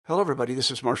Hello, everybody. This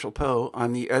is Marshall Poe.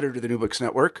 I'm the editor of the New Books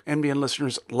Network. NBN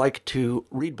listeners like to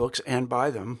read books and buy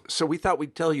them. So we thought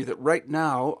we'd tell you that right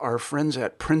now, our friends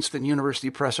at Princeton University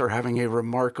Press are having a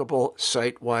remarkable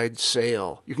site-wide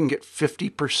sale. You can get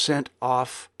 50%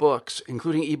 off books,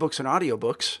 including ebooks and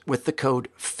audiobooks, with the code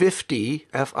 50,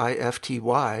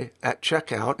 F-I-F-T-Y, at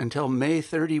checkout until May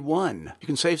 31. You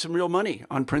can save some real money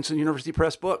on Princeton University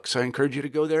Press books. I encourage you to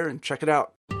go there and check it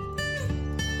out.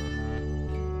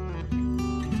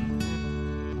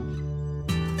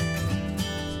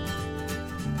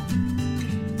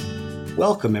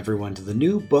 Welcome, everyone, to the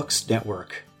New Books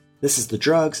Network. This is the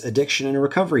Drugs, Addiction, and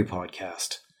Recovery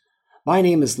podcast. My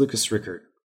name is Lucas Rickert.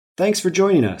 Thanks for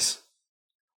joining us.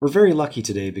 We're very lucky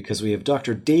today because we have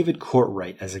Dr. David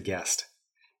Courtwright as a guest.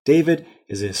 David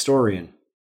is a historian.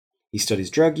 He studies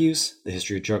drug use, the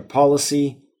history of drug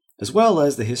policy, as well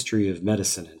as the history of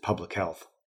medicine and public health.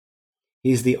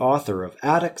 He's the author of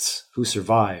Addicts Who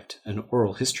Survived, an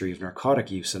oral history of narcotic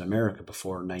use in America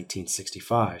before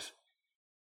 1965.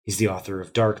 He's the author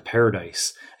of Dark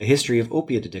Paradise, a history of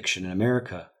opiate addiction in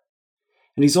America.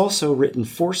 And he's also written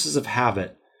Forces of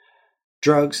Habit,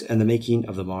 Drugs and the Making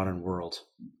of the Modern World.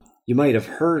 You might have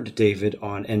heard David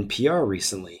on NPR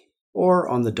recently, or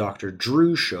on the Dr.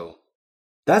 Drew Show.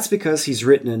 That's because he's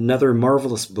written another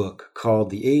marvelous book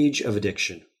called The Age of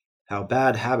Addiction, How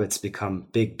Bad Habits Become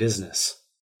Big Business.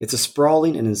 It's a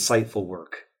sprawling and insightful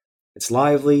work. It's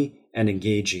lively and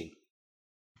engaging.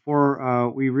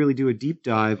 Before we really do a deep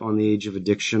dive on the age of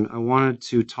addiction, I wanted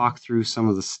to talk through some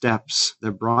of the steps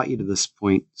that brought you to this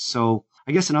point. So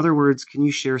I guess in other words, can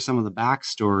you share some of the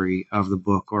backstory of the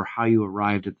book or how you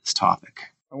arrived at this topic?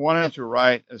 I wanted to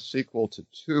write a sequel to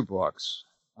two books.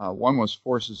 One was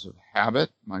Forces of Habit,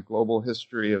 my global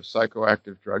history of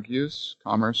psychoactive drug use,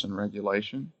 commerce, and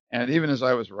regulation. And even as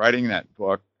I was writing that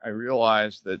book, I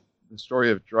realized that the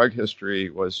story of drug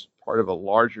history was part of a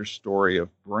larger story of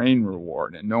brain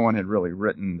reward, and no one had really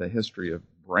written the history of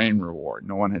brain reward.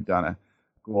 No one had done a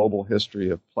global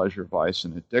history of pleasure, vice,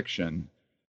 and addiction.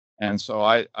 And so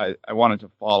I wanted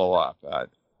to follow up.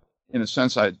 In a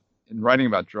sense, in writing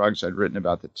about drugs, I'd written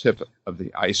about the tip of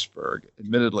the iceberg.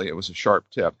 Admittedly, it was a sharp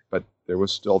tip, but there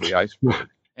was still the iceberg.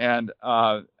 And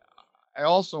I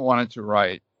also wanted to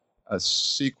write a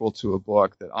sequel to a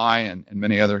book that I and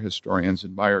many other historians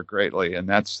admire greatly, and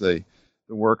that's the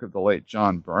work of the late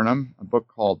John Burnham, a book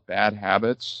called Bad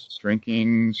Habits: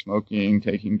 Drinking, Smoking,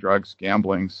 Taking Drugs,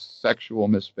 Gambling, Sexual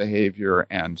Misbehavior,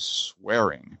 and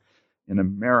Swearing in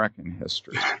American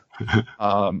History.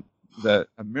 The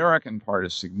American part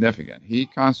is significant. He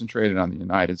concentrated on the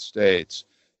United States,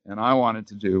 and I wanted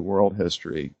to do world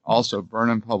history. Also,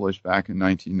 Burnham published back in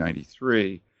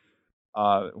 1993,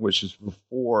 which is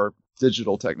before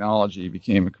digital technology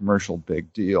became a commercial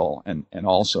big deal, and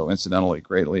also, incidentally,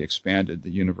 greatly expanded the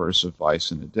universe of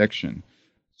vice and addiction.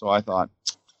 So I thought,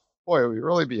 boy, it would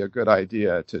really be a good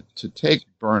idea to take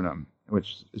Burnham,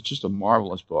 which is just a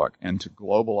marvelous book, and to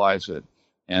globalize it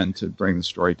and to bring the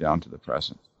story down to the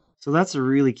present. So that's a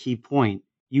really key point.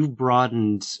 You've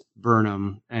broadened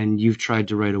Burnham, and you've tried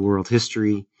to write a world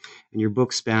history, and your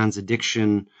book spans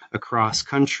addiction across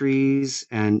countries,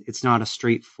 and it's not a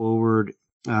straightforward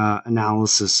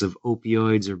analysis of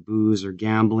opioids or booze or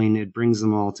gambling. It brings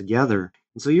them all together.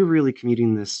 And so you're really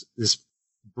commuting this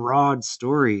broad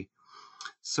story.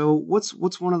 So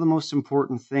what's one of the most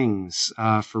important things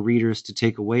for readers to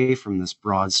take away from this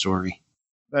broad story?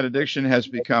 That addiction has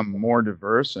become more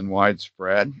diverse and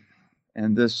widespread,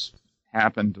 and this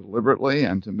happened deliberately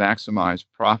and to maximize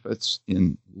profits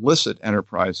in licit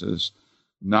enterprises,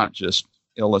 not just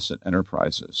illicit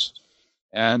enterprises.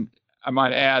 And I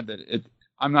might add that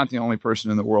I'm not the only person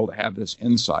in the world to have this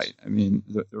insight. I mean,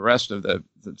 the rest of the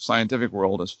scientific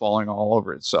world is falling all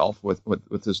over itself with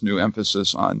this new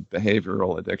emphasis on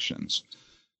behavioral addictions.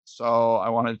 So I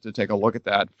wanted to take a look at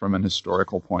that from an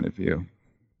historical point of view.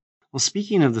 Well,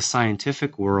 speaking of the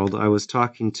scientific world, I was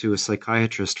talking to a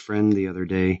psychiatrist friend the other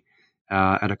day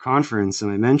at a conference,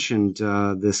 and I mentioned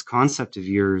this concept of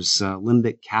yours,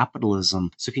 limbic capitalism.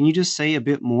 So can you just say a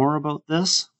bit more about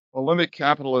this? Well, limbic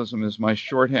capitalism is my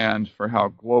shorthand for how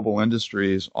global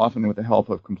industries, often with the help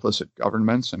of complicit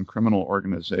governments and criminal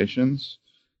organizations,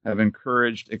 have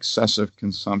encouraged excessive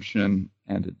consumption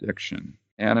and addiction.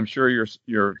 And I'm sure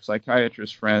your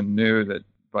psychiatrist friend knew that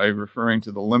by referring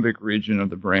to the limbic region of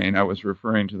the brain, I was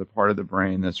referring to the part of the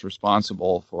brain that's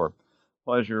responsible for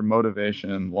pleasure,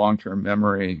 motivation, long-term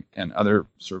memory, and other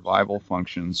survival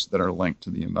functions that are linked to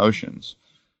the emotions.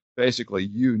 Basically,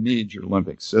 you need your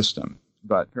limbic system.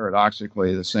 But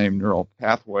paradoxically, the same neural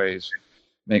pathways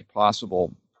make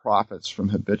possible profits from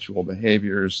habitual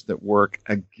behaviors that work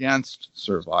against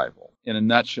survival. in a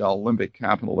nutshell, limbic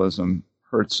capitalism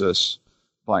hurts us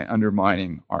by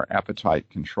undermining our appetite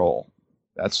control.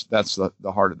 That's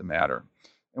the heart of the matter.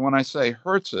 And when I say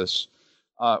hurts us,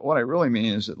 what I really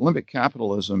mean is that limbic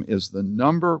capitalism is the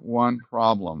number one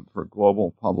problem for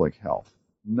global public health.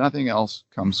 Nothing else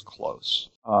comes close.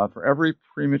 For every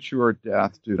premature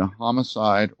death due to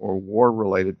homicide or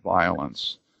war-related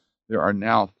violence, there are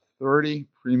now 30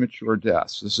 premature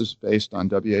deaths. This is based on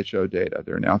WHO data.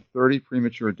 There are now 30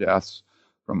 premature deaths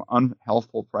from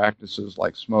unhealthful practices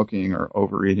like smoking or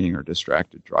overeating or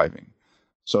distracted driving.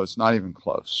 So it's not even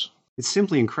close. It's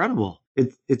simply incredible.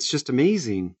 It's just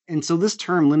amazing. And so this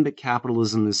term limbic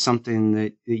capitalism is something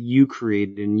that you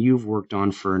created and you've worked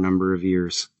on for a number of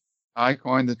years. I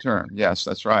coined the term. Yes,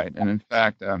 that's right. And in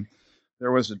fact,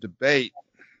 there was a debate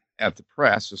at the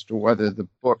press as to whether the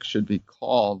book should be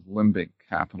called Limbic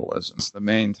Capitalism, the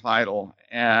main title.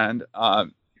 And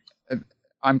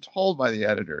I'm told by the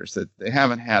editors that they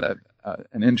haven't had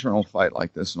an internal fight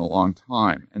like this in a long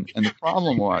time. And the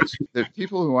problem was that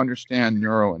people who understand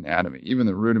neuroanatomy, even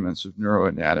the rudiments of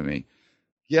neuroanatomy,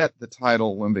 get the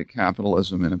title Limbic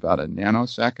Capitalism in about a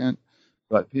nanosecond.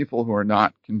 But people who are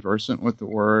not conversant with the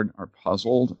word are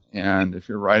puzzled. And if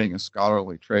you're writing a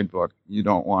scholarly trade book, you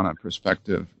don't want a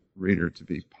prospective reader to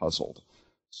be puzzled.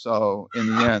 So in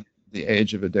the end, The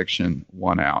Age of Addiction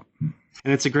won out. And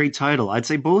it's a great title. I'd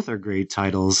say both are great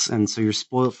titles. And so you're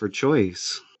spoiled for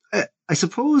choice. I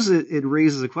suppose it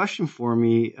raises a question for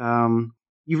me.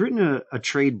 You've written a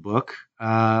trade book,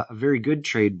 a very good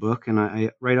trade book. And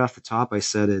I right off the top, I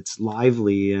said it's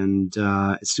lively and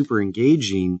it's super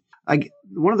engaging.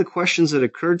 One of the questions that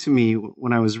occurred to me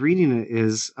when I was reading it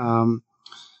is,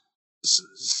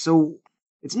 so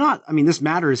it's not, I mean, this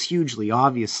matters hugely,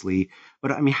 obviously,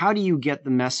 but I mean, how do you get the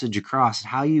message across?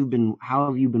 How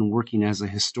have you been working as a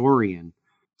historian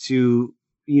to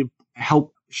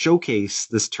help showcase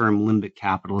this term limbic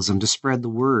capitalism, to spread the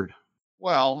word?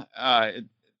 Well,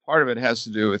 part of it has to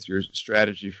do with your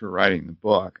strategy for writing the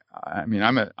book. I mean,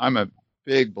 I'm a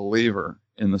big believer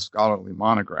in the scholarly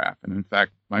monograph. And in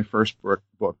fact, my first book,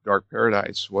 Dark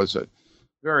Paradise, was a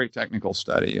very technical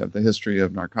study of the history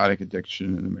of narcotic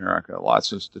addiction in America.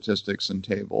 Lots of statistics and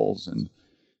tables and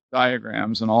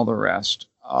diagrams and all the rest.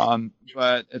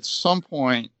 But at some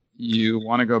point, you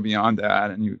want to go beyond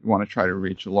that and you want to try to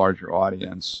reach a larger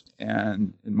audience.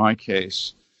 And in my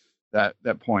case, that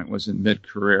point was in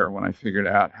mid-career when I figured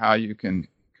out how you can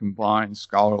combine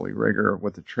scholarly rigor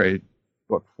with the trade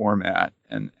book format.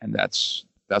 And that's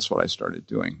what I started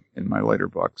doing in my later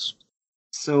books.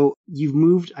 So you've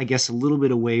moved, I guess, a little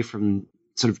bit away from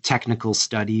sort of technical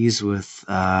studies with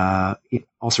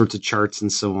all sorts of charts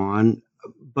and so on.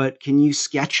 But can you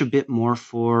sketch a bit more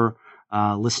for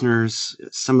listeners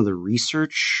some of the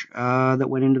research that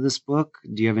went into this book?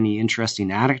 Do you have any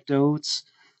interesting anecdotes?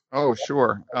 Oh,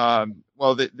 sure.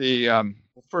 Well,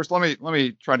 first, let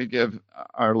me try to give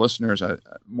our listeners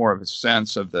more of a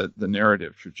sense of the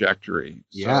narrative trajectory.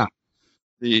 Yeah. So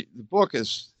the book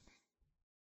is,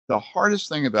 the hardest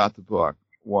thing about the book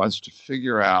was to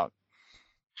figure out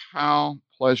how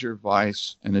pleasure,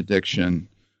 vice, and addiction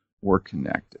were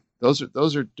connected. Those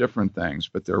are different things,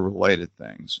 but they're related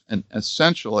things. And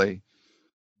essentially,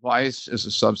 vice is a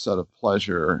subset of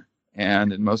pleasure,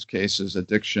 and in most cases,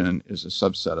 addiction is a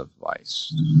subset of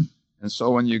vice. Mm-hmm. And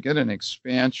so when you get an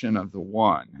expansion of the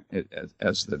one,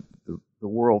 as the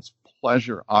world's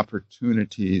pleasure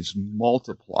opportunities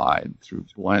multiplied through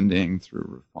blending, through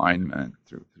refinement,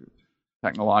 through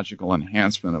technological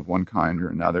enhancement of one kind or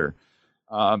another,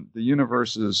 the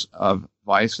universes of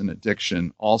vice and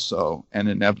addiction also and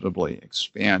inevitably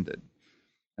expanded.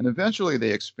 And eventually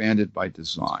they expanded by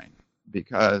design,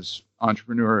 because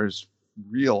entrepreneurs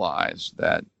realize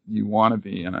that you want to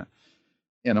be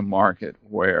in a market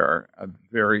where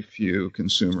very few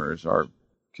consumers are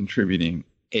contributing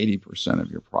 80%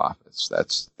 of your profits.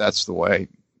 That's the way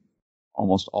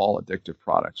almost all addictive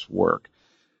products work.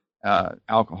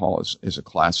 Alcohol is a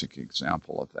classic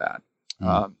example of that.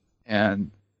 Mm.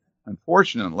 And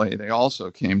unfortunately, they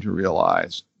also came to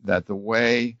realize that the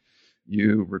way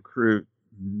you recruit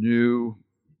new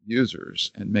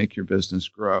users and make your business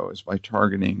grow is by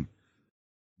targeting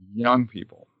young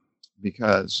people,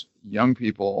 because young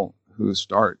people who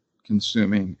start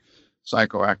consuming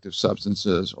psychoactive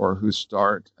substances or who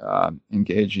start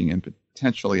engaging in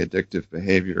potentially addictive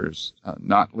behaviors,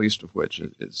 not least of which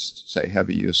is, say,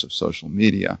 heavy use of social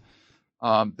media,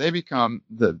 they become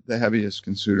the heaviest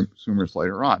consumers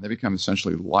later on. They become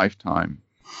essentially lifetime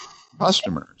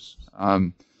customers.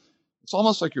 It's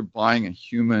almost like you're buying a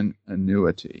human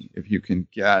annuity if you can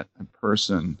get a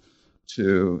person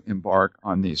to embark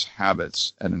on these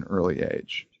habits at an early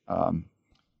age.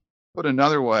 Put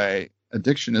another way,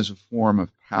 addiction is a form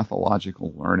of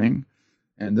pathological learning.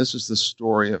 And this is the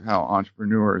story of how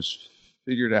entrepreneurs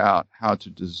figured out how to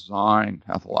design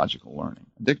pathological learning.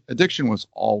 Addiction was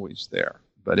always there,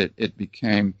 but it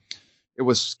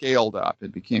was scaled up.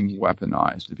 It became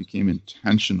weaponized. It became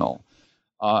intentional.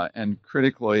 And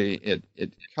critically,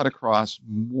 it cut across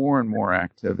more and more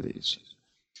activities.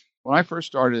 When I first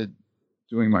started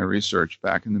doing my research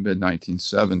back in the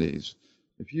mid-1970s,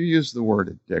 if you use the word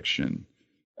addiction,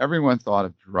 everyone thought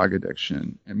of drug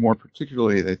addiction, and more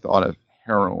particularly, they thought of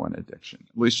heroin addiction,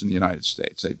 at least in the United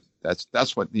States.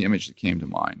 That's what the image that came to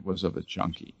mind was of a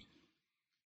junkie.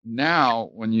 Now,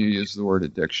 when you use the word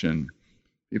addiction,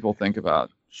 people think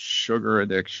about sugar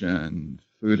addiction,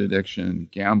 food addiction,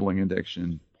 gambling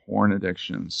addiction, porn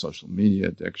addiction, social media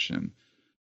addiction.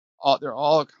 There are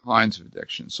all kinds of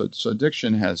addictions. So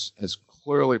addiction has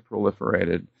clearly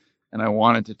proliferated, and I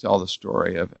wanted to tell the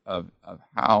story of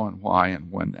how and why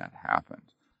and when that happened.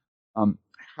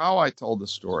 How I told the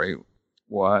story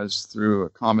was through a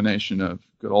combination of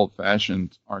good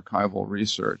old-fashioned archival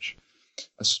research,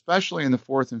 especially in the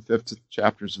 4th and 5th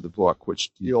chapters of the book,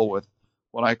 which deal with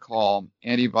what I call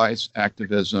anti-vice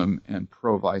activism and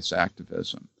pro-vice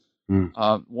activism.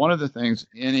 One of the things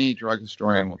any drug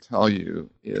historian will tell you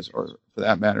is, or for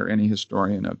that matter, any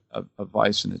historian of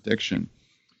vice and addiction,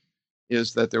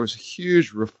 is that there was a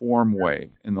huge reform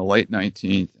wave in the late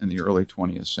 19th and the early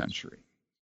 20th century.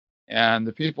 And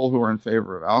the people who were in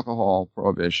favor of alcohol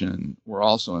prohibition were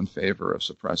also in favor of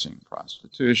suppressing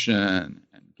prostitution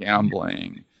and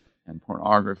gambling and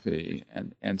pornography.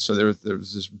 And so there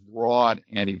was this broad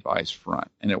anti-vice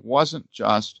front. And it wasn't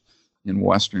just in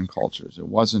Western cultures. It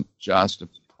wasn't just a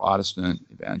Protestant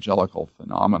evangelical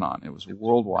phenomenon. It was a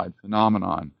worldwide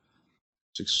phenomenon.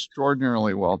 It's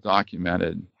extraordinarily well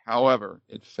documented. However,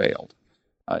 it failed.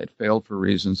 It failed for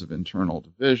reasons of internal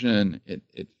division.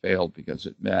 It failed because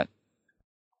it met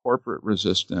corporate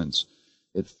resistance.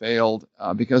 It failed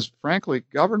because, frankly,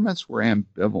 governments were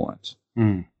ambivalent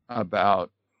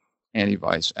about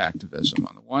anti-vice activism.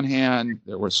 On the one hand,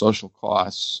 there were social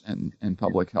costs and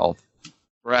public health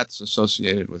threats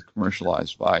associated with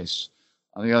commercialized vice.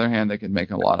 On the other hand, they could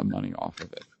make a lot of money off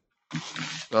of it.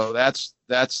 So that's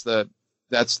the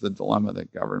dilemma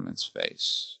that governments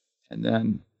face. And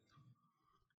then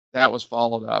that was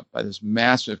followed up by this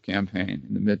massive campaign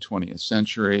in the mid-20th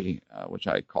century, which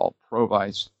I call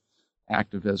pro-vice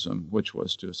activism, which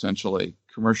was to essentially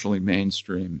commercially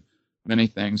mainstream many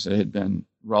things that had been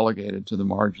relegated to the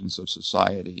margins of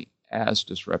society as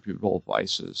disreputable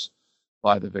vices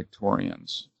by the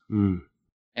Victorians.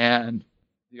 And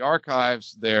the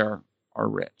archives there are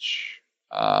rich.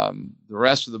 The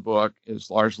rest of the book is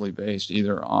largely based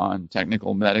either on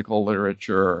technical medical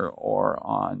literature or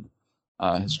on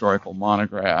historical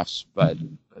monographs, but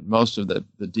most of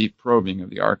the deep probing of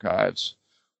the archives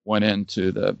went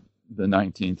into the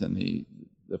 19th and the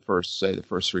first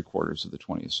 3 quarters of the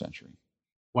 20th century.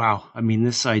 Wow. I mean,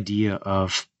 this idea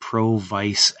of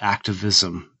pro-vice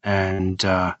activism and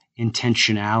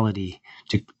intentionality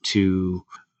to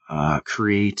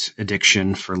create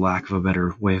addiction, for lack of a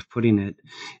better way of putting it,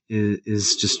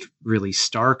 is just really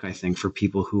stark, I think, for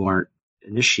people who aren't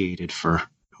initiated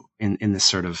in this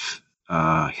sort of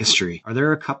history. Are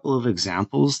there a couple of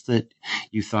examples that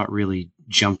you thought really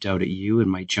jumped out at you and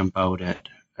might jump out at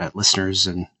listeners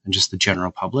and just the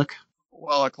general public?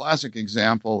 Well, a classic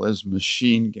example is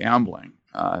machine gambling.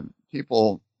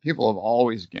 People have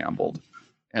always gambled,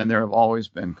 and there have always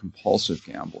been compulsive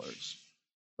gamblers.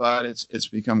 But it's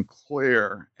become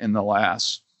clear in the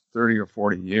last 30 or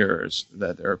 40 years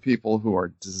that there are people who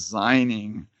are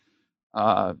designing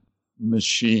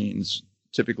machines,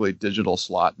 typically digital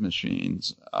slot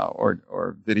machines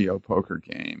or video poker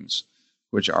games,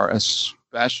 which are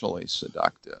especially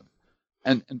seductive.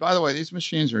 And by the way, these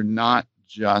machines are not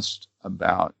just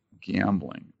about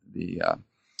gambling. The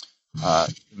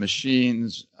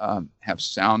machines have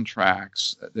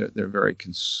soundtracks. They're very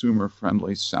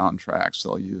consumer-friendly soundtracks.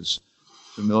 They'll use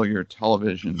familiar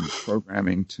television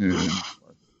programming tunes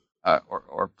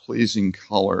or pleasing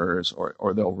colors,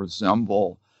 or they'll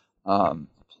resemble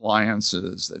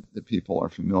appliances that people are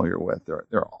familiar with. There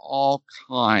are all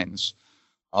kinds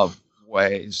of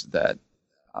ways that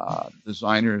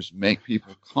designers make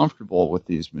people comfortable with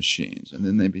these machines, and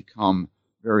then they become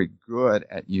very good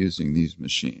at using these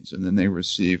machines, and then they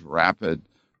receive rapid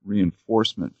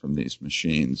reinforcement from these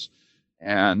machines,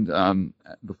 and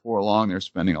before long they're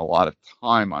spending a lot of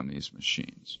time on these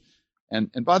machines.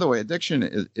 And by the way,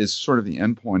 addiction is sort of the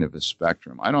endpoint of a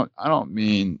spectrum. I don't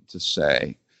mean to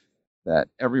say that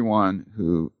everyone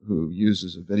who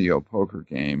uses a video poker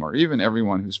game, or even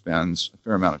everyone who spends a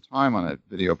fair amount of time on a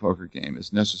video poker game,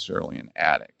 is necessarily an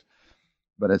addict.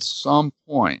 But at some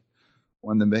point,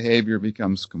 when the behavior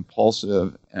becomes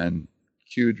compulsive and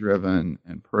cue-driven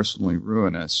and personally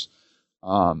ruinous,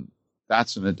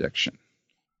 that's an addiction.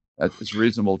 It's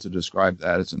reasonable to describe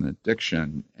that as an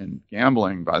addiction. And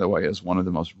gambling, by the way, is one of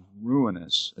the most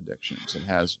ruinous addictions. It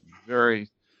has very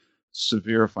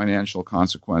severe financial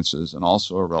consequences and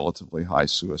also a relatively high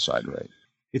suicide rate.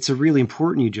 It's a really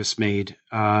important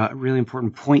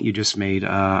point you just made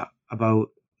about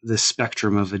the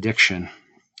spectrum of addiction.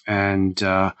 And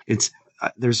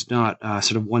there's not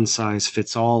sort of one size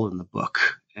fits all in the book.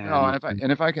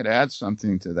 And if I could add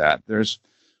something to that, there's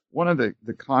one of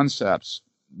the concepts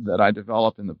that I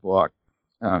develop in the book.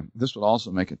 This would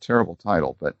also make a terrible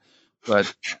title, but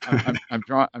I'm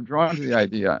drawn to the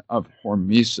idea of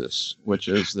hormesis, which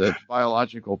is the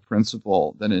biological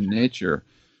principle that in nature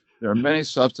there are many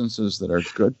substances that are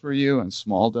good for you in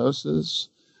small doses,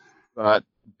 but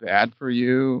bad for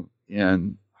you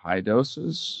in high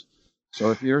doses.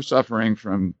 So if you're suffering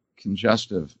from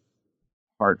congestive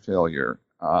heart failure,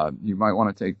 you might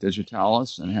want to take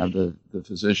digitalis and have the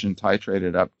physician titrate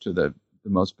it up to the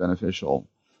most beneficial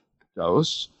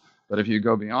dose. But if you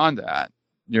go beyond that,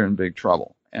 you're in big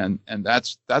trouble. And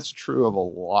that's true of a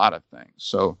lot of things.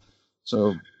 So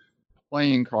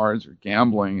playing cards or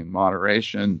gambling in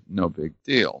moderation, no big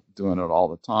deal. Doing it all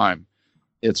the time,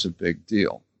 it's a big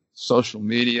deal. Social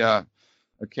media,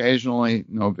 occasionally,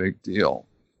 no big deal.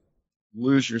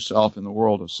 Lose yourself in the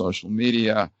world of social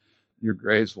media, your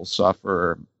grades will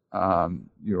suffer,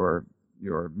 your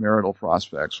marital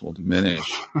prospects will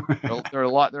diminish. There are a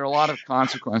lot of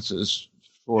consequences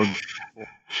for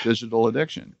digital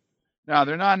addiction. Now,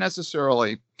 they're not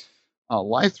necessarily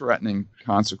life-threatening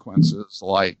consequences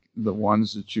like the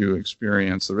ones that you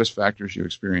experience, the risk factors you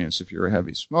experience if you're a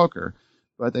heavy smoker,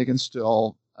 but they can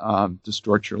still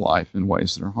distort your life in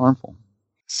ways that are harmful.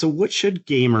 So what should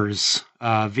gamers,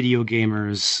 video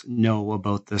gamers, know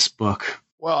about this book?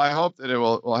 Well, I hope that it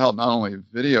will help not only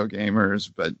video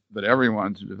gamers, but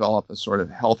everyone to develop a sort of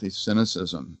healthy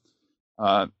cynicism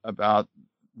about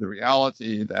the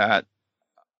reality that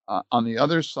on the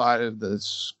other side of the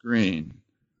screen,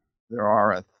 there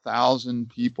are 1,000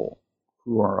 people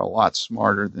who are a lot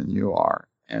smarter than you are,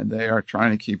 and they are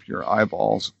trying to keep your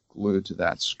eyeballs glued to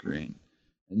that screen.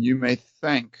 And you may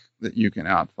think that you can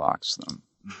outfox them,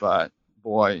 but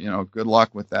boy, good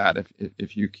luck with that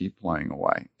if you keep playing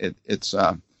away. It's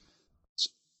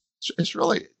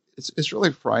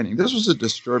really frightening. This was a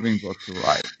disturbing book to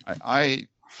write.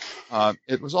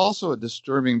 It was also a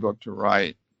disturbing book to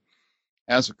write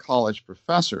as a college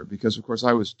professor because, of course,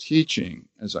 I was teaching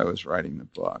as I was writing the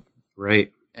book.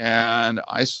 Right. And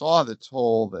I saw the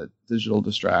toll that digital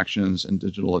distractions and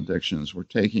digital addictions were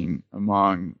taking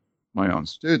among my own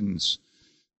students,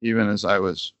 even as I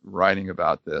was writing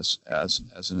about this as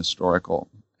an historical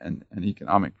and an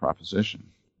economic proposition.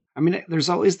 I mean, there's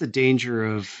always the danger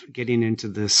of getting into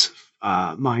this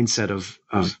mindset of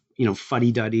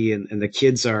fuddy-duddy, and the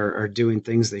kids are doing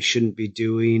things they shouldn't be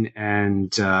doing,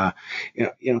 and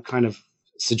kind of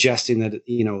suggesting that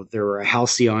there were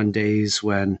halcyon days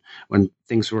when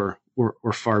things were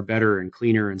far better and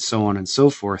cleaner and so on and so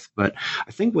forth. But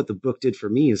I think what the book did for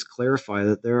me is clarify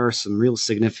that there are some real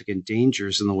significant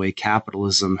dangers in the way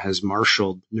capitalism has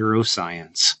marshaled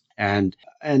neuroscience. And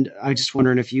I just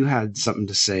wondering if you had something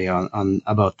to say on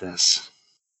about this.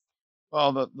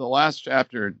 Well, the last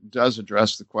chapter does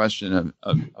address the question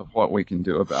of what we can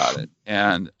do about it.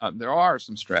 And there are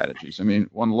some strategies. I mean,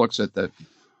 one looks at the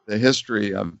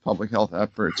history of public health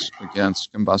efforts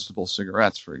against combustible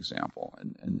cigarettes, for example,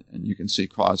 and you can see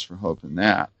cause for hope in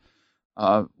that.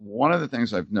 One of the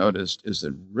things I've noticed is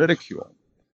that ridicule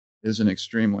is an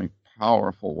extremely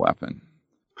powerful weapon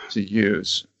to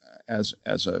use as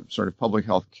a sort of public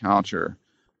health counter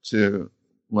to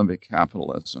limbic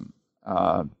capitalism.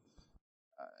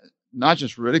 Not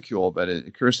just ridicule, but it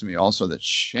occurs to me also that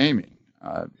shaming.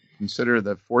 Consider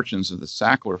the fortunes of the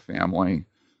Sackler family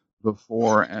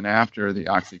before and after the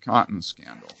OxyContin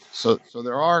scandal. So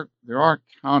there are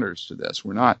counters to this.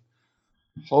 We're not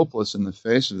hopeless in the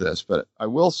face of this, but I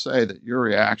will say that your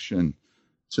reaction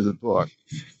to the book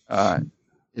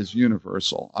is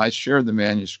universal. I shared the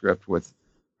manuscript with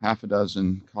half a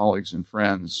dozen colleagues and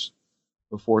friends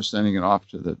before sending it off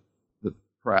to the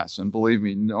press, and believe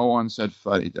me, no one said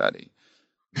fuddy-duddy.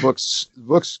 Books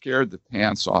scared the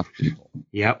pants off people.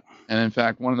 Yep. And in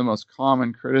fact, one of the most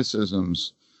common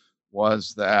criticisms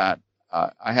was that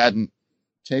I hadn't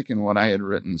taken what I had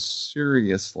written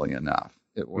seriously enough.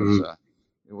 It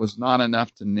It was not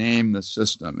enough to name the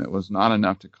system. It was not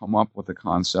enough to come up with the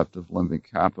concept of limbic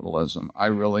capitalism. I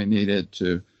really needed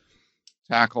to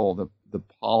tackle the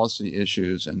policy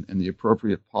issues and the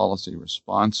appropriate policy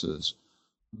responses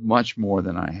much more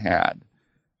than I had.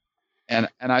 And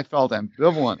I felt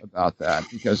ambivalent about that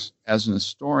because as an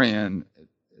historian,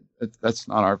 that's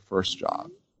not our first job.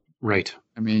 Right.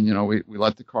 I mean, we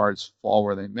let the cards fall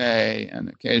where they may, and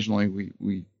occasionally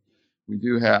we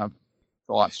do have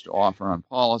thoughts to offer on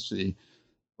policy,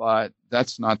 but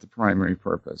that's not the primary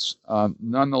purpose.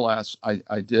 Nonetheless,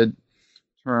 I did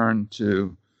turn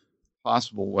to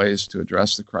possible ways to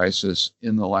address the crisis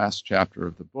in the last chapter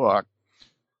of the book,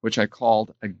 which I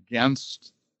called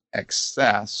Against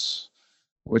Excess,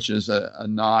 which is a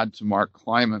nod to Mark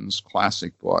Kleiman's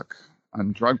classic book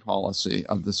on drug policy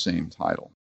of the same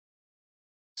title.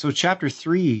 So chapter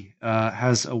 3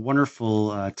 has a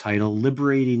wonderful title,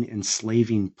 Liberating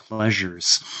Enslaving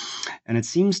Pleasures. And it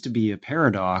seems to be a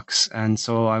paradox. And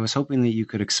so I was hoping that you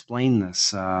could explain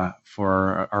this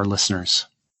for our listeners.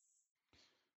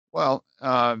 Well,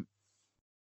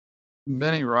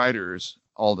 many writers,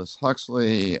 Aldous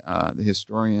Huxley, the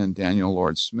historian Daniel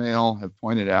Lord Smale, have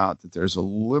pointed out that there's a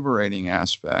liberating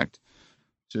aspect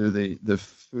to the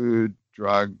food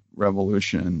drug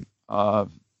revolution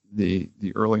of the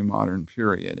early modern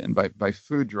period. And by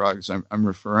food drugs, I'm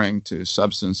referring to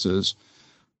substances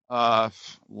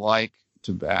like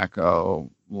tobacco,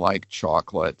 like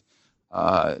chocolate,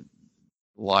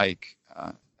 like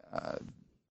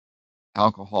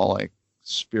alcoholic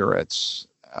spirits,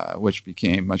 which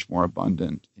became much more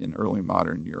abundant in early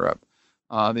modern Europe.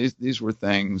 These were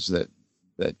things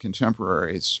that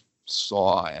contemporaries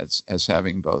saw as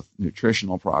having both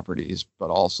nutritional properties but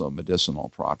also medicinal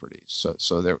properties.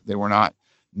 So they were not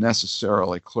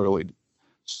necessarily clearly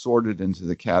sorted into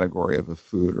the category of a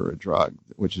food or a drug,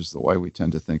 which is the way we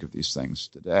tend to think of these things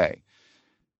today.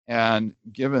 And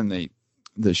given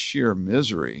the sheer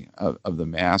misery of the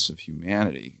mass of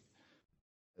humanity,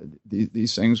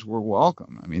 these things were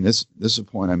welcome. I mean, this is a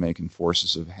point I make in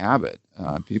Forces of Habit.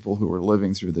 People who were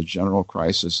living through the general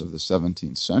crisis of the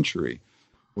 17th century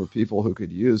were people who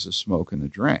could use a smoke and a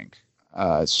drink.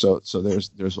 So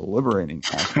there's a liberating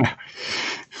aspect.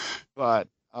 But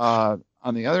on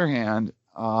the other hand,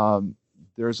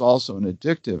 there's also an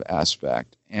addictive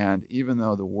aspect. And even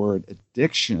though the word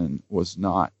addiction was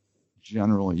not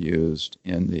generally used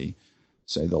in the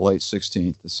late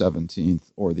 16th, the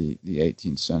 17th, or the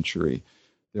 18th century,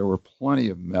 there were plenty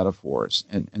of metaphors,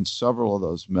 and several of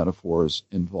those metaphors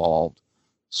involved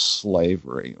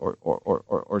slavery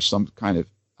or some kind of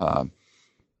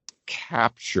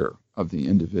capture of the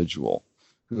individual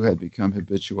who had become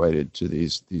habituated to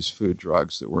these food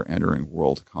drugs that were entering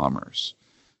world commerce.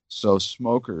 So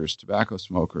tobacco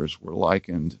smokers, were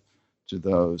likened to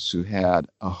those who had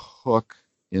a hook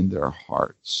in their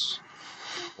hearts,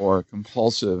 or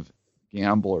compulsive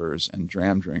gamblers and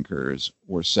dram drinkers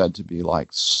were said to be like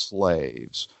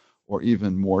slaves, or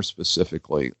even more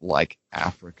specifically, like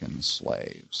African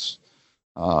slaves.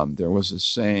 There was a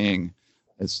saying,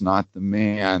 it's not the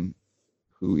man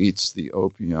who eats the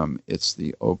opium, it's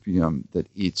the opium that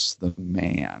eats the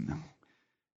man.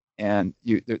 And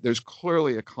there's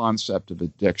clearly a concept of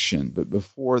addiction, but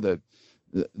before the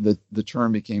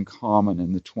term became common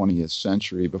in the 20th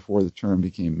century, before the term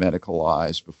became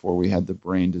medicalized, before we had the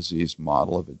brain disease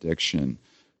model of addiction,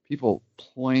 people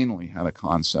plainly had a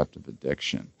concept of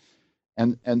addiction.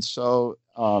 And so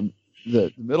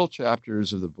the middle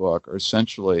chapters of the book are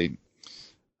essentially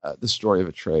the story of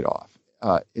a trade-off.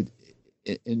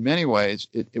 In many ways,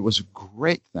 it was a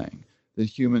great thing that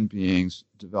human beings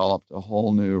developed a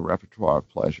whole new repertoire of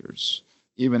pleasures,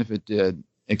 even if it did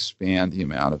expand the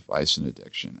amount of vice and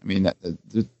addiction. I mean,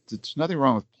 there's nothing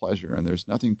wrong with pleasure, and there's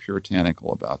nothing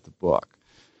puritanical about the book.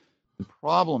 The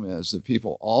problem is that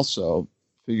people also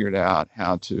figured out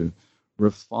how to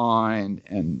refine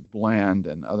and blend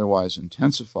and otherwise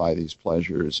intensify these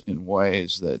pleasures in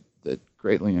ways that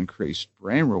greatly increased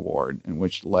brain reward, and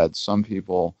which led some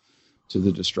people to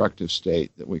the destructive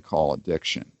state that we call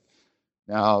addiction.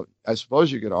 Now, I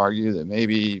suppose you could argue that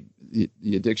maybe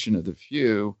the addiction of the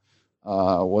few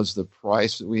was the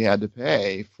price that we had to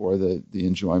pay for the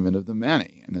enjoyment of the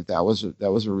many, and that was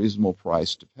a reasonable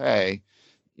price to pay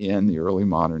in the early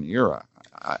modern era.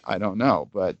 I don't know,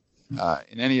 but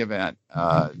in any event,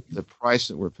 the price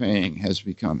that we're paying has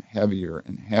become heavier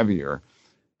and heavier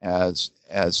as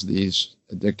these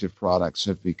addictive products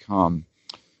have become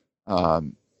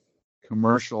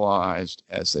commercialized,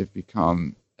 as they've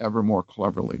become ever more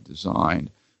cleverly designed,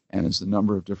 and as the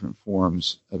number of different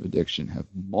forms of addiction have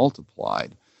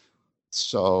multiplied.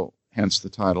 So, hence the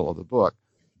title of the book,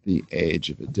 the age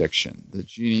of addiction. The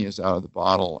genie is out of the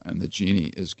bottle, and the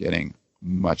genie is getting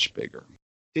much bigger.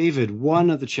 David, one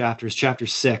of the chapters, chapter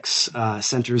 6,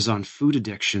 centers on food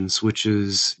addictions, which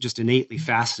is just innately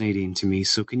fascinating to me.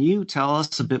 So can you tell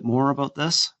us a bit more about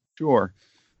this? Sure.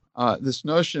 This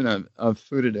notion of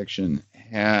food addiction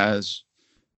has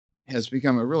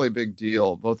become a really big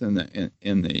deal, both in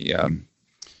the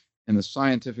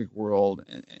scientific world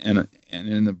and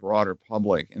in the broader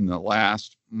public in the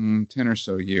last 10 or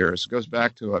so years. It goes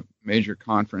back to a major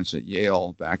conference at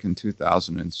Yale back in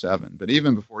 2007. But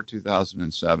even before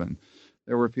 2007,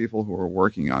 there were people who were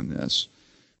working on this.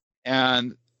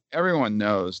 And everyone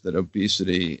knows that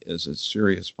obesity is a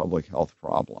serious public health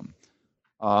problem.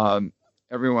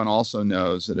 Everyone also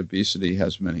knows that obesity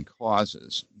has many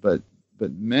causes, but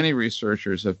many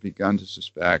researchers have begun to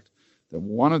suspect that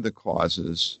one of the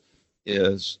causes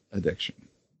is addiction.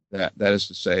 That is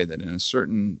to say that in a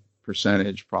certain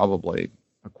percentage, probably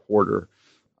a quarter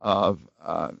of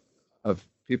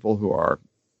people who are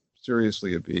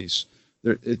seriously obese,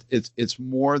 it's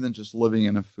more than just living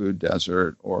in a food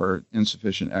desert or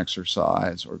insufficient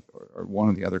exercise or one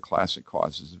of the other classic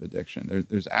causes of addiction.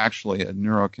 There's actually a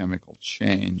neurochemical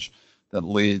change that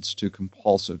leads to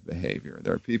compulsive behavior.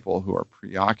 There are people who are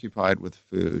preoccupied with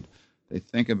food. They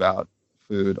think about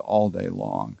food all day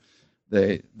long.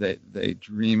 They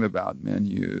dream about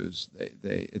menus.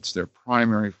 It's their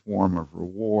primary form of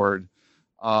reward,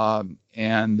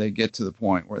 and they get to the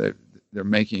point where they're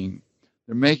making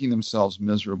themselves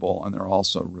miserable, and they're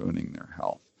also ruining their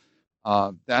health.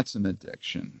 That's an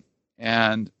addiction,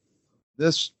 and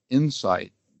this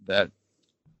insight that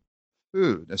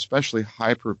food, especially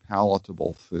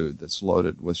hyperpalatable food that's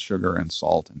loaded with sugar and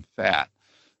salt and fat,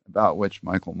 about which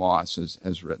Michael Moss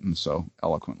has written so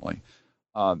eloquently.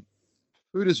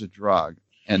 Food is a drug,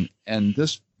 and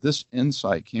this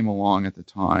insight came along at the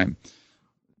time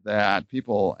that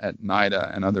people at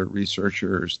NIDA and other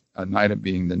researchers, NIDA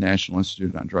being the National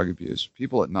Institute on Drug Abuse,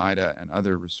 people at NIDA and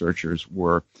other researchers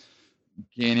were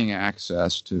gaining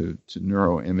access to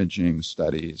neuroimaging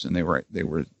studies, and they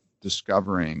were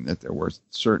discovering that there were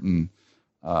certain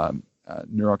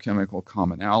neurochemical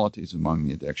commonalities among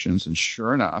the addictions, and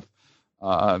sure enough,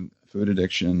 food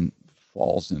addiction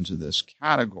falls into this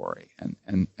category,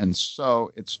 and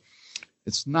so it's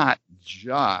not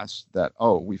just that,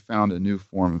 we found a new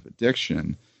form of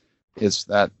addiction. It's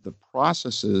that the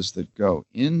processes that go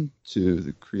into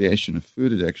the creation of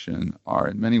food addiction are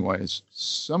in many ways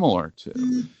similar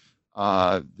to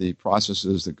the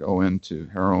processes that go into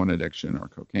heroin addiction or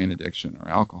cocaine addiction or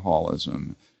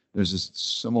alcoholism. There's this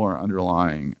similar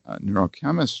underlying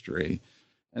neurochemistry.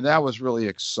 And that was really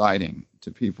exciting to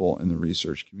people in the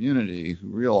research community who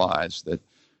realized that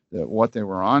what they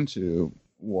were onto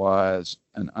was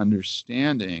an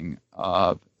understanding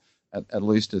of, at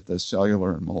least at the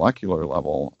cellular and molecular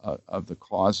level, of the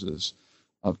causes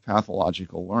of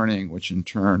pathological learning, which in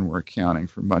turn were accounting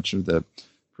for much of the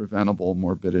preventable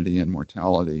morbidity and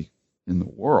mortality in the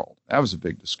world. That was a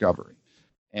big discovery.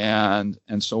 And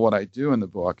so what I do in the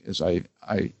book is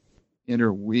I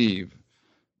interweave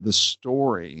the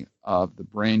story of the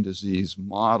brain disease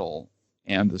model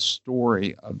and the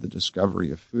story of the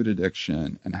discovery of food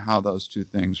addiction and how those two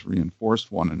things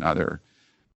reinforced one another.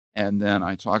 And then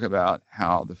I talk about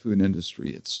how the food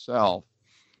industry itself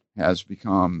has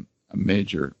become a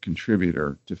major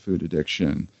contributor to food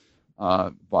addiction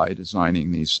by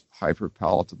designing these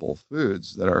hyperpalatable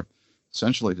foods that are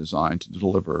essentially designed to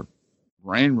deliver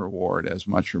brain reward as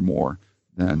much or more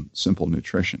than simple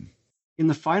nutrition. In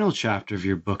the final chapter of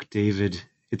your book, David,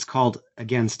 it's called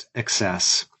Against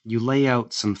Excess. You lay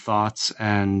out some thoughts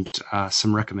and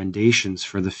some recommendations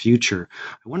for the future.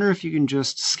 I wonder if you can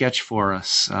just sketch for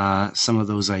us some of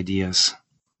those ideas.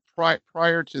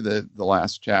 Prior to the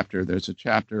last chapter, there's a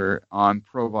chapter on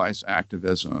pro-vice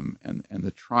activism and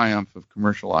the triumph of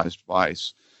commercialized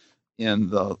vice in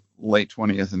the late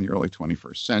 20th and the early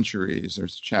 21st centuries.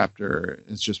 There's a chapter,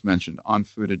 it's just mentioned, on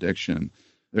food addiction.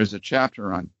 There's a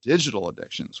chapter on digital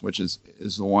addictions, which is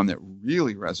the one that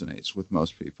really resonates with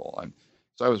most people.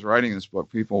 So I was writing this book,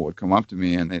 people would come up to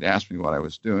me and they'd ask me what I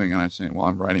was doing, and I'd say, well,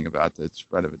 I'm writing about the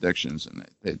spread of addictions.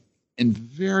 And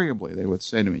invariably, they would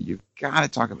say to me, you've got to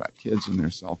talk about kids and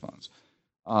their cell phones.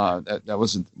 That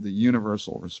was the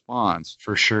universal response.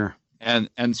 For sure. And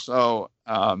so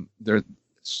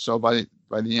so by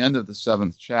the end of the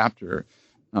 7th chapter,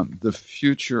 the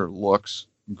future looks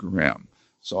grim.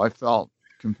 So I felt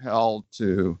compelled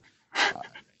to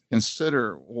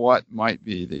consider what might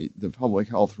be the public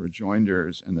health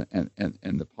rejoinders and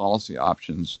the policy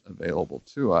options available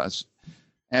to us,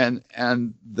 and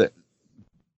the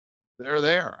they're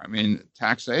there. I mean,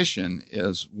 taxation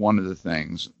is one of the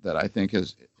things that I think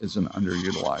is an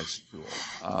underutilized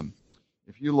tool.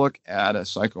 If you look at a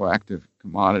psychoactive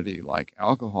commodity like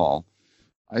alcohol,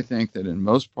 I think that in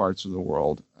most parts of the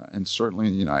world, and certainly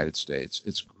in the United States,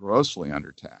 it's grossly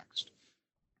undertaxed.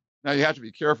 Now, you have to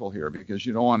be careful here because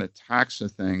you don't want to tax a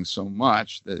thing so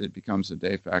much that it becomes a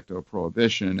de facto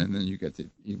prohibition, and then you get the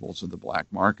evils of the black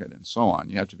market and so on.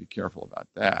 You have to be careful about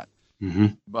that. Mm-hmm.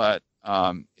 But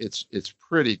it's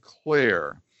pretty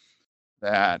clear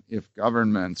that if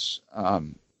governments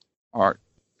are,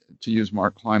 to use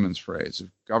Mark Kleiman's phrase, if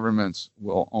governments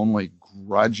will only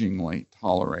grudgingly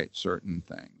tolerate certain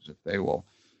things, if they will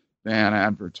ban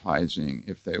advertising,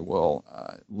 if they will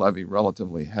levy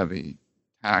relatively heavy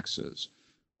taxes,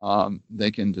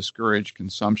 they can discourage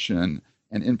consumption,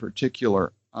 and in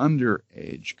particular,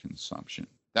 underage consumption.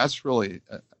 That's really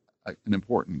an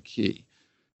important key.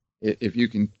 If you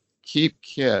can keep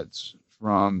kids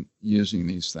from using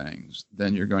these things,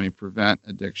 then you're going to prevent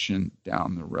addiction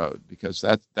down the road, because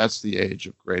that's the age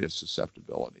of greatest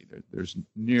susceptibility. There's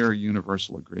near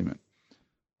universal agreement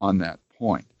on that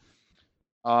point.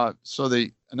 So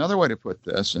another way to put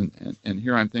this, and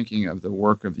here I'm thinking of the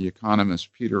work of the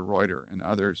economist Peter Reuter and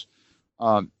others,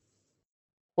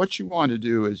 what you want to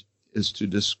do is to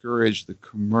discourage the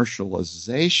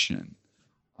commercialization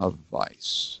of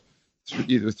vice,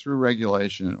 either through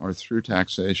regulation or through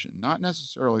taxation, not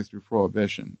necessarily through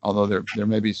prohibition, although there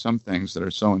may be some things that are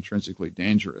so intrinsically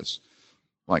dangerous,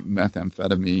 like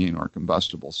methamphetamine or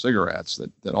combustible cigarettes,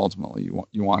 that ultimately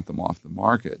you want them off the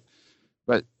market.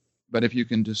 But if you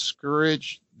can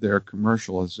discourage their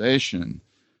commercialization,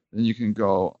 then you can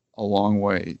go a long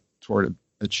way toward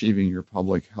achieving your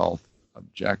public health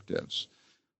objectives.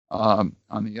 On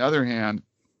the other hand,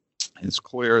 it's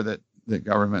clear that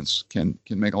governments can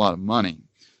make a lot of money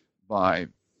by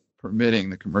permitting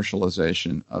the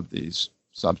commercialization of these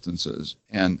substances.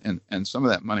 And some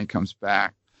of that money comes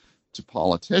back to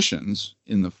politicians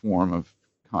in the form of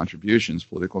contributions,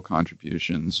 political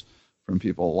contributions, from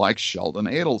people like Sheldon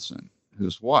Adelson,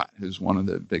 who's one of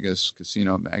the biggest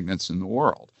casino magnates in the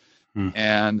world,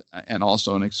 and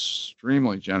also an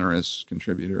extremely generous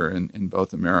contributor in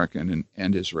both American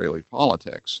and Israeli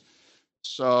politics.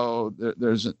 So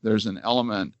there's an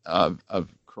element of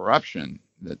corruption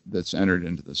that's entered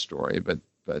into the story, but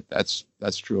that's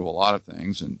true of a lot of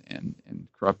things, and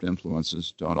corrupt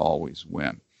influences don't always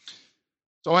win.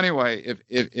 So anyway,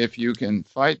 if you can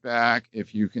fight back,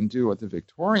 if you can do what the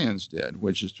Victorians did,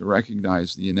 which is to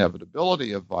recognize the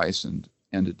inevitability of vice and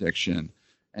addiction,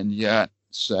 and yet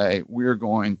say we're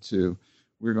going to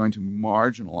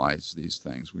marginalize these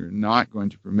things. We're not going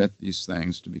to permit these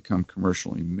things to become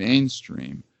commercially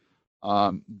mainstream.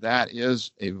 That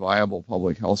is a viable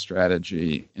public health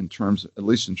strategy at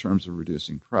least in terms of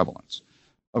reducing prevalence.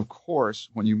 Of course,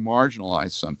 when you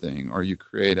marginalize something or you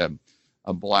create a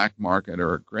black market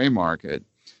or a gray market,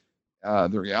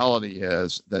 the reality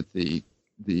is that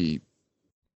the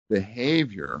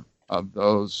behavior of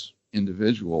those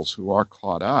individuals who are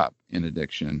caught up in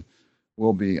addiction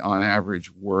will be on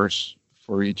average worse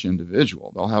for each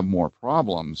individual. They'll have more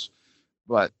problems,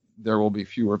 but there will be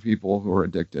fewer people who are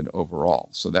addicted overall.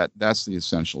 So that's the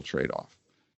essential trade-off.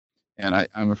 And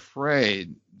I'm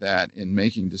afraid that in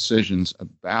making decisions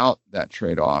about that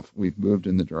trade-off, we've moved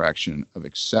in the direction of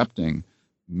accepting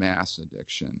mass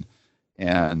addiction,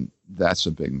 and that's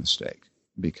a big mistake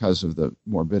because of the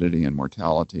morbidity and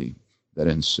mortality that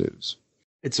ensues.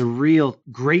 It's a real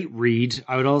great read.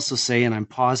 I would also say, and I'm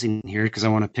pausing here because I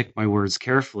want to pick my words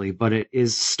carefully, but it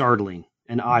is startling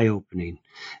and eye-opening.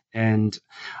 And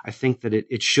I think that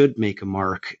it should make a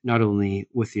mark, not only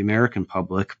with the American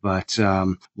public, but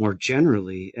more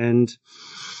generally. And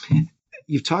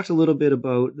you've talked a little bit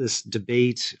about this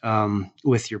debate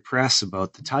with your press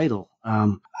about the title.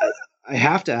 I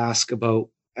have to ask about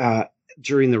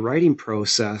during the writing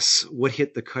process, what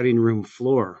hit the cutting room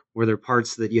floor? Were there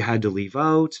parts that you had to leave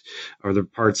out? Are there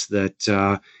parts that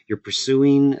you're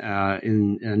pursuing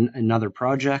in other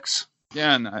projects?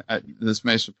 Again, this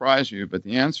may surprise you, but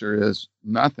the answer is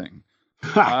nothing.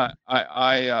 I've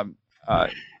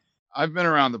been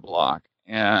around the block,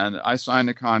 and I signed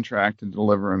a contract to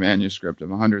deliver a manuscript of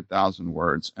 100,000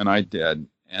 words, and I did.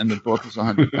 And the book is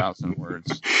 100,000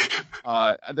 words.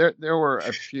 There were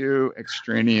a few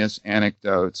extraneous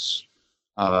anecdotes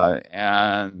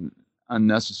and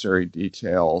unnecessary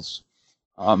details,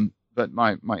 but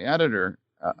my editor,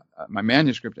 my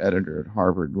manuscript editor at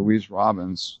Harvard, Louise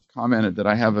Robbins, commented that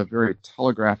I have a very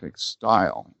telegraphic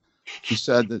style. She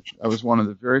said that I was one of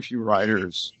the very few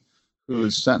writers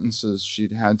whose sentences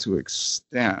she'd had to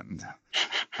extend.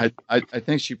 I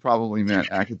think she probably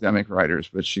meant academic writers,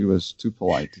 but she was too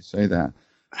polite to say that.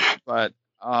 But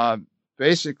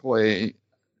basically,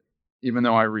 even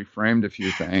though I reframed a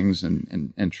few things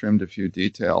and trimmed a few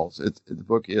details, the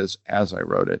book is as I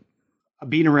wrote it.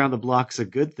 Being around the block's a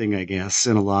good thing, I guess,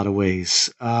 in a lot of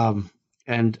ways.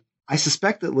 And I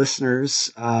suspect that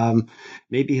listeners,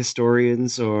 maybe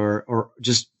historians or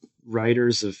just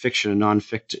writers of fiction and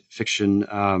non-fiction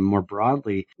more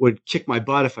broadly, would kick my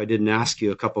butt if I didn't ask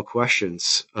you a couple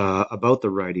questions about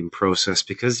the writing process,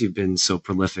 because you've been so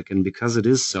prolific and because it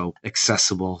is so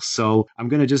accessible. So I'm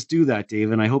going to just do that,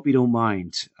 Dave, and I hope you don't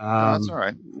mind. No, that's all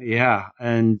right. Yeah.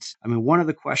 And I mean, one of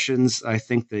the questions I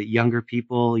think that younger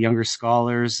people, younger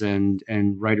scholars and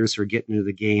writers who are getting into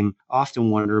the game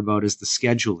often wonder about is the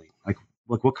scheduling. Like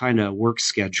what kind of work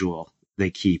schedule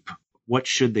they keep. What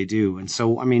should they do? And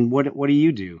so, I mean, what do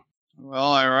you do?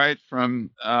 Well, I write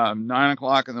from 9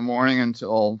 o'clock in the morning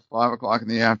until 5 o'clock in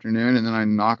the afternoon, and then I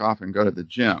knock off and go to the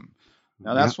gym.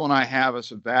 Now, that's when I have a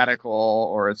sabbatical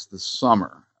or it's the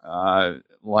summer.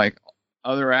 Like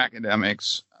other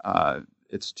academics,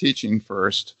 it's teaching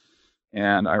first,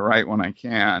 and I write when I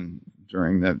can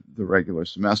during the regular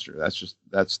semester.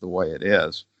 That's the way it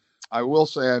is. I will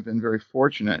say I've been very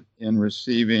fortunate in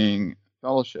receiving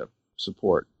fellowship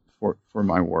support for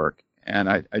my work. And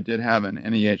I did have an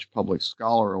NEH Public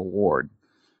Scholar Award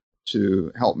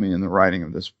to help me in the writing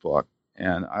of this book.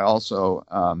 And I also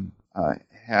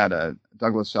had a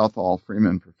Douglas Southall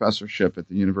Freeman Professorship at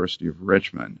the University of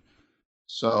Richmond.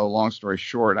 So long story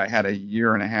short, I had a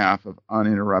year and a half of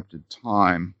uninterrupted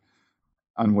time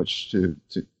on which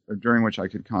during which I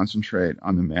could concentrate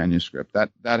on the manuscript.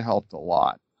 That helped a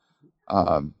lot.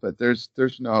 But there's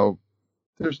no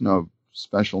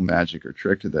special magic or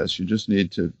trick to this. You just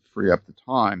need to free up the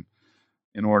time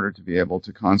in order to be able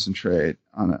to concentrate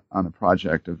on a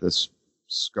project of this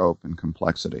scope and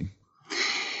complexity.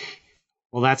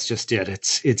 Well, that's just it.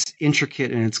 It's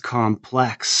intricate and it's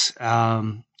complex.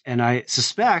 And I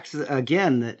suspect,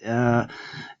 again, that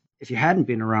if you hadn't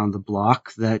been around the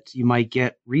block, that you might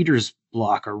get reader's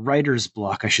block or writer's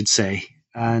block, I should say.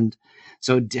 And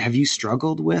so have you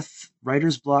struggled with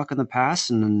writer's block in the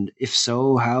past? And if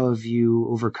so, how have you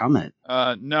overcome it?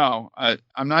 No,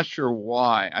 I'm not sure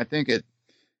why. I think it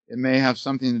may have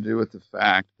something to do with the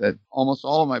fact that almost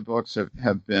all of my books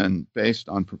have been based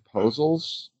on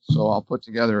proposals. So I'll put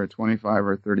together a 25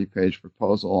 or 30 page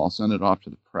proposal. I'll send it off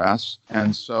to the press.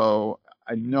 And so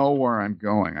I know where I'm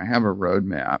going. I have a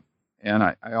roadmap. And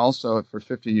I also, for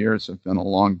 50 years, have been a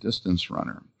long distance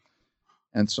runner.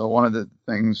 And so one of the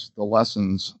things, the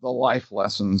life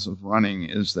lessons of running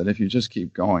is that if you just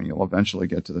keep going, you'll eventually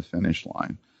get to the finish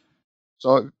line.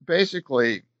 So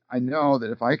basically, I know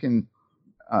that if I can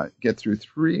get through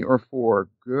 3 or 4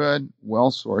 good,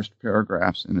 well-sourced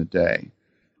paragraphs in a day,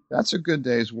 that's a good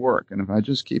day's work. And if I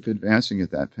just keep advancing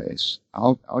at that pace,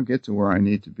 I'll get to where I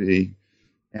need to be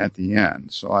at the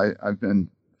end. So I've been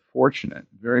fortunate,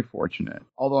 very fortunate.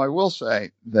 Although I will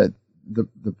say that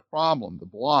the problem, the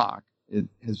block, it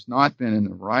has not been in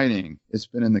the writing, it's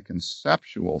been in the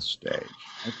conceptual stage.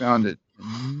 I found it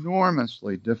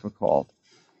enormously difficult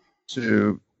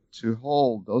to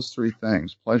hold those 3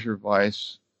 things, pleasure,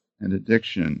 vice, and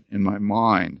addiction, in my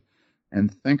mind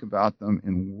and think about them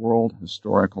in world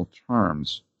historical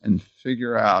terms and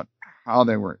figure out how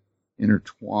they were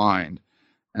intertwined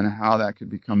and how that could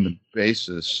become the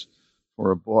basis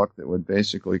for a book that would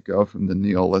basically go from the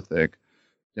Neolithic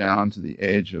down to the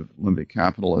age of limbic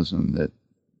capitalism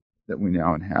that we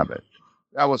now inhabit.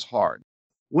 That was hard.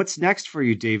 What's next for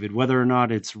you, David? Whether or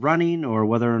not it's running or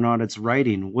whether or not it's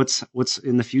writing, what's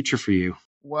in the future for you?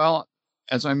 Well,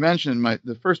 as I mentioned,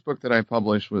 the first book that I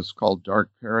published was called Dark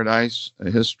Paradise,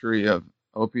 A History of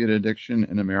Opiate Addiction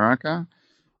in America.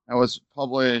 That was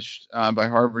published by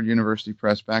Harvard University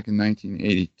Press back in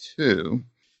 1982.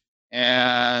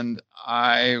 And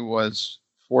I was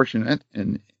fortunate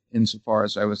insofar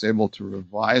as I was able to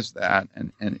revise that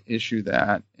and issue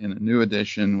that in a new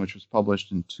edition, which was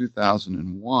published in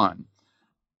 2001.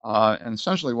 And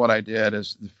essentially what I did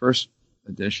is the first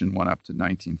edition went up to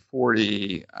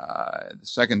 1940. The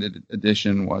second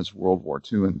edition was World War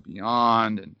II and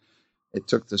beyond. And it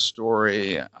took the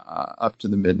story up to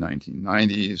the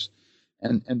mid-1990s.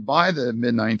 And by the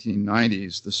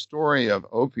mid-1990s, the story of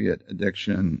opiate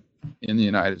addiction in the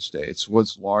United States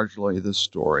was largely the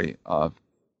story of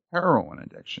heroin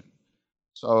addiction.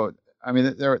 So, I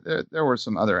mean, there were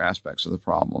some other aspects of the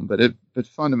problem, but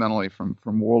fundamentally from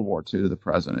World War II to the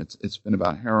present, it's been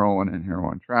about heroin and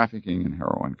heroin trafficking and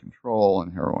heroin control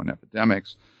and heroin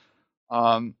epidemics.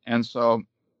 And so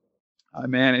I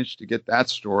managed to get that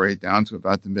story down to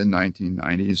about the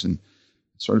mid-1990s and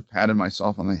sort of patted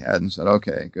myself on the head and said,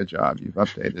 okay, good job. You've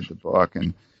updated the book,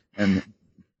 and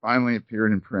finally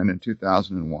appeared in print in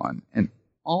 2001. And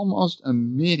almost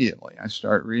immediately, I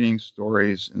start reading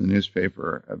stories in the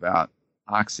newspaper about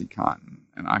OxyContin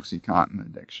and OxyContin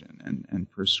addiction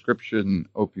and prescription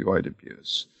opioid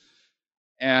abuse.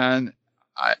 And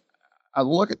I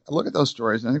look at those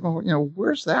stories and I think, well,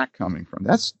 where's that coming from?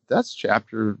 That's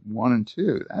chapter 1 and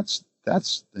 2. That's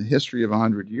the history of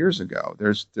 100 years ago.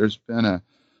 There's been a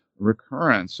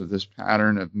recurrence of this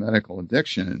pattern of medical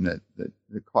addiction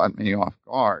that caught me off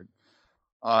guard.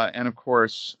 And of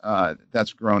course,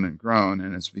 that's grown and grown,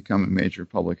 and it's become a major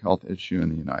public health issue in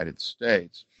the United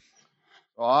States.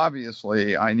 So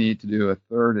obviously, I need to do a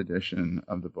third edition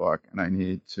of the book, and I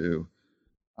need to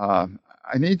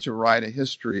write a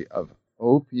history of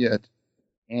opiate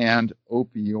and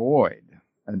opioid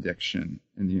addiction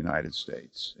in the United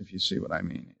States, if you see what I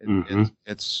mean.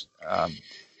 It's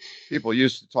people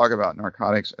used to talk about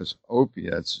narcotics as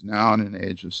opiates. Now, in an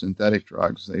age of synthetic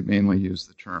drugs, they mainly use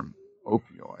the term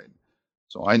opioid.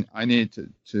 So I need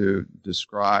to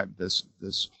describe this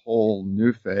whole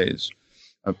new phase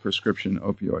of prescription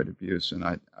opioid abuse, and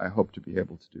I hope to be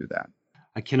able to do that.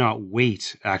 I cannot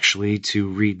wait, actually, to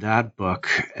read that book.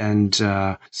 And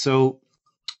so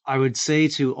I would say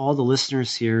to all the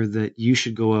listeners here that you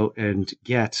should go out and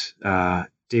get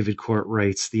David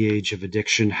Courtwright's The Age of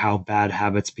Addiction, How Bad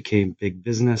Habits Became Big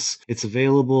Business. It's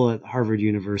available at Harvard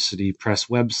University Press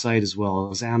website as well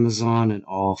as Amazon and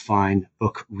all fine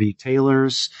book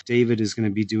retailers. David is going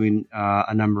to be doing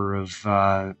a number of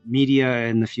media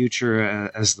in the future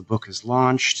as the book is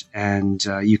launched, and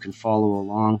you can follow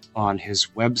along on his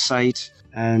website.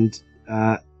 And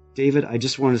David, I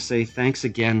just want to say thanks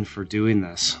again for doing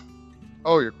this.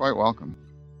 Oh, you're quite welcome.